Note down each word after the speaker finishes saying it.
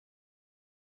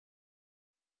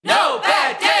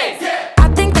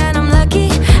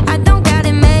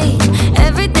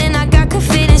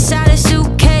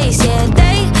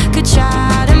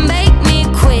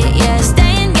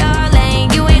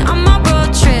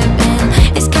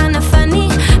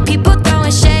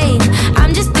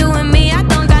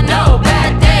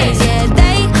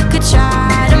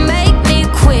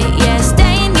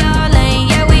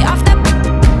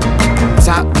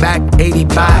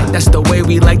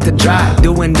to drive.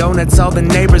 Doing donuts, all the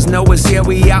neighbors know us, yeah,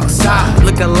 we outside.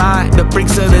 Look alive, the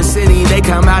freaks of the city, they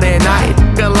come out at night.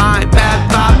 Look alive,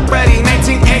 bad vibe, Freddy,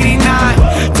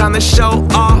 1989. Time to show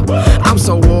off, I'm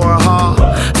so Warhol,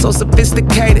 so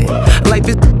sophisticated. Life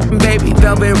is baby,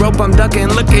 velvet rope, I'm ducking,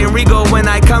 looking regal when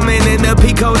I come in the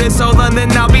Pico. This old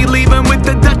London, I'll be leaving with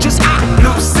the Duchess.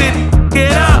 New city,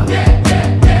 get up.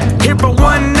 Here for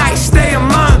one night, stay a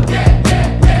month.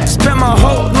 Spend my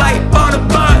whole life on a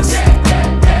bus.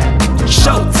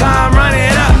 Showtime, run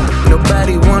it up.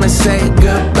 Nobody wanna say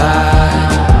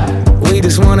goodbye. We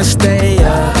just wanna stay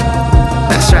up.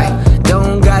 That's right,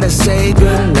 don't gotta say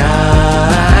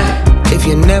goodnight if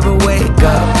you never wake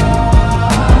up.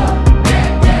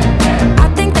 I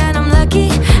think that I'm lucky,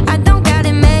 I don't got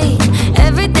it made.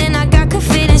 Everything I got could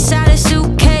fit inside a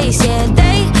suitcase. Yeah,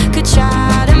 they could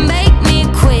try to make me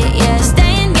quit. Yeah,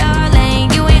 stay in your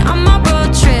lane, you ain't on my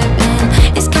road trip.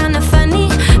 And it's kinda funny,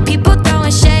 people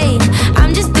throwing shade.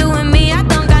 I'm just doing me, I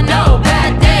don't got no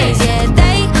bad days. Yeah,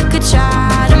 they could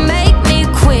try to make me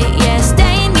quit. Yeah,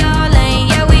 stay in your lane,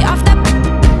 yeah, we off that.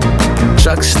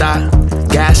 Truck stop,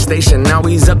 gas station, now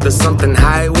he's up to something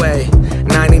highway.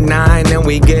 99 and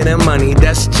we getting money,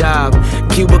 that's job.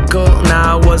 Cubicle,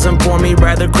 nah, it wasn't for me.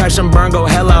 Rather crash and burn, go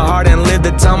hella hard and live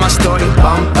to tell my story.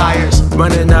 Bonfires,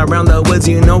 running around the woods,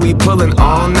 you know we pulling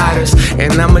all-nighters.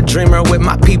 And I'm a dreamer with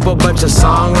my people, bunch of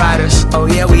songwriters. Oh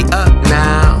yeah, we up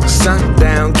now,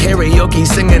 sundown, karaoke,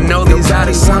 singing all these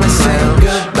artists wanna say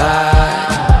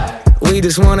goodbye. We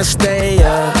just wanna stay